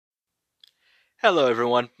Hello,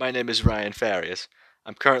 everyone. My name is Ryan Farias.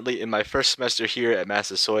 I'm currently in my first semester here at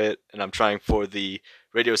Massasoit, and I'm trying for the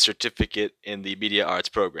radio certificate in the media arts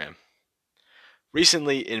program.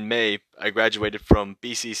 Recently, in May, I graduated from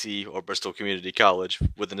BCC or Bristol Community College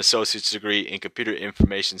with an associate's degree in computer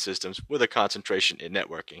information systems with a concentration in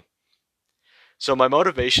networking. So, my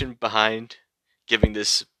motivation behind giving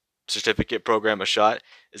this certificate program a shot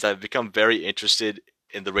is I've become very interested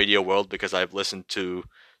in the radio world because I've listened to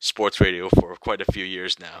sports radio for quite a few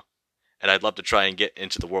years now, and I'd love to try and get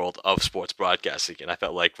into the world of sports broadcasting, and I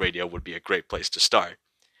felt like radio would be a great place to start.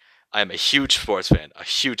 I am a huge sports fan,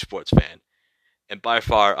 and by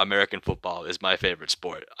far American football is my favorite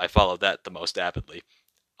sport. I follow that the most avidly,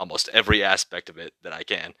 almost every aspect of it that I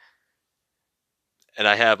can. And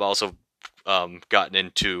I have also gotten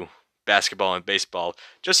into basketball and baseball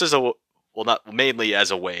just as a well, not mainly as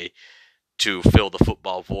a way to fill the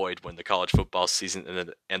football void when the college football season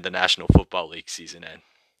and the National Football League season end.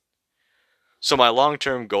 So my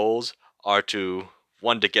long-term goals are to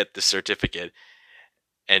one to get the certificate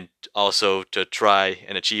and also to try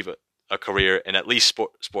and achieve a career in at least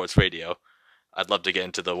sports radio. I'd love to get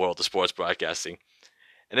into the world of sports broadcasting.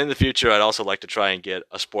 And in the future, I'd also like to try and get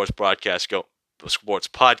a sports podcast,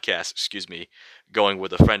 going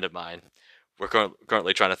with a friend of mine. We're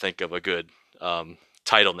currently trying to think of a good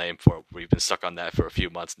title name for it. We've been stuck on that for a few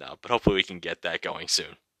months now, but hopefully we can get that going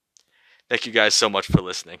soon. Thank you guys so much for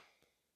listening.